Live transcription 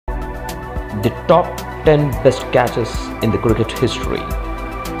The top 10 best catches in the cricket history.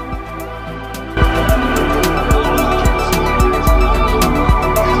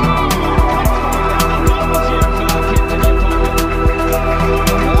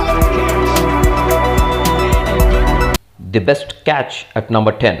 The best catch at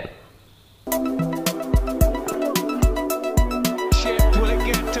number 10.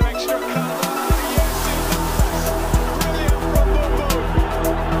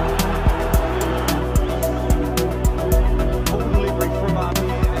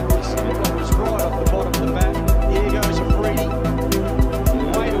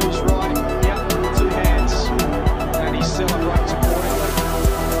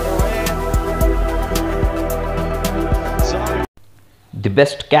 The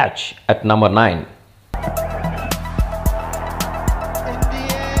best catch at number 9. In the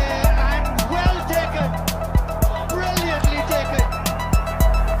air and well taken, brilliantly taken.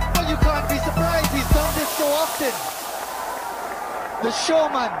 Well, you can't be surprised, he's done this so often. The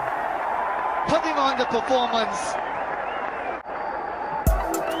showman putting on the performance.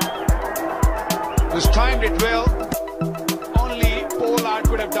 Was timed it well. Only Pollard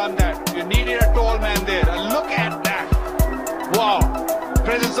could have done that. You needed a tall man there. And look at that. Wow.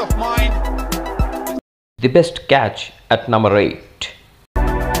 Presence of mind. The best catch at number 8.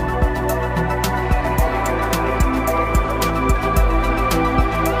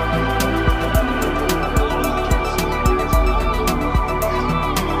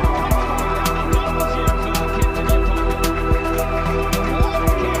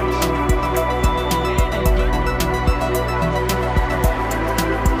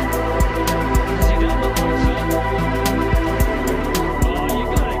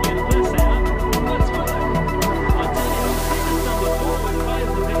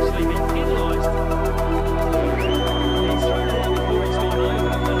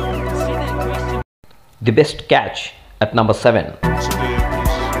 The best catch at number 7.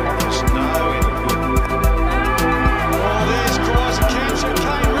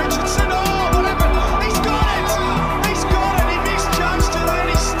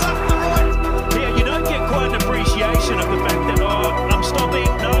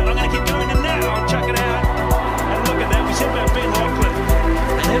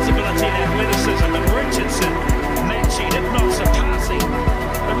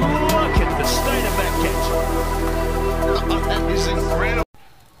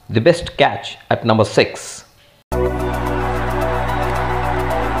 The best catch at number 6.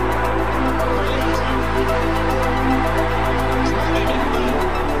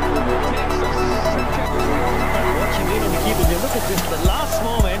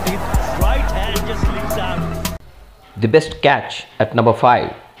 The best catch at number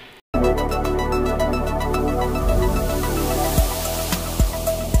 5.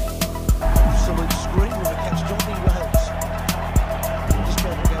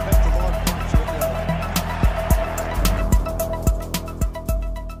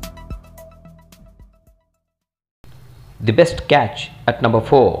 The best catch at number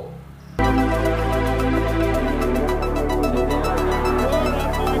 4.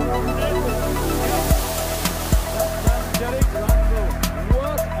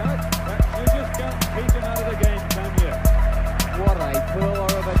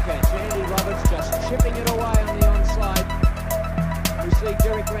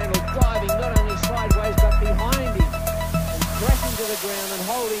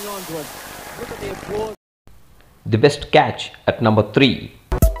 The best catch at number 3.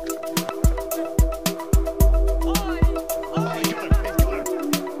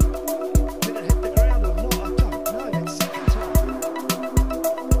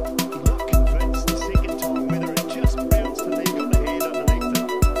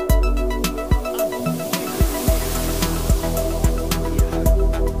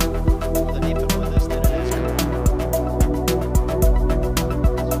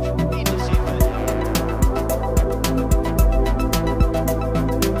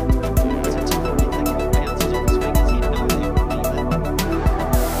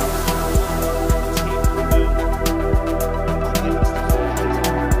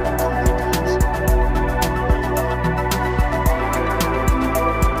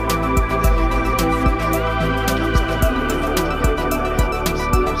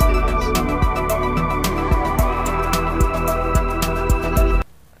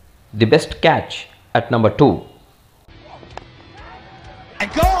 The best catch at number 2.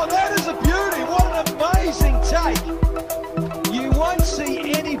 And go on, that is a beauty. What an amazing take. You won't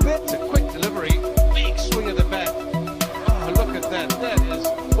see any bit. It's a quick delivery. Big swing of the bat. Oh, look at that. That is,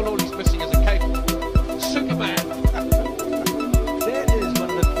 well, all he's missing is a cape. Superman. That is one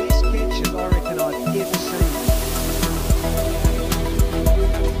of the best catches I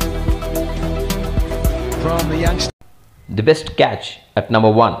the youngster. The best catch at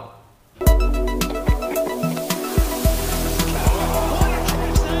number 1.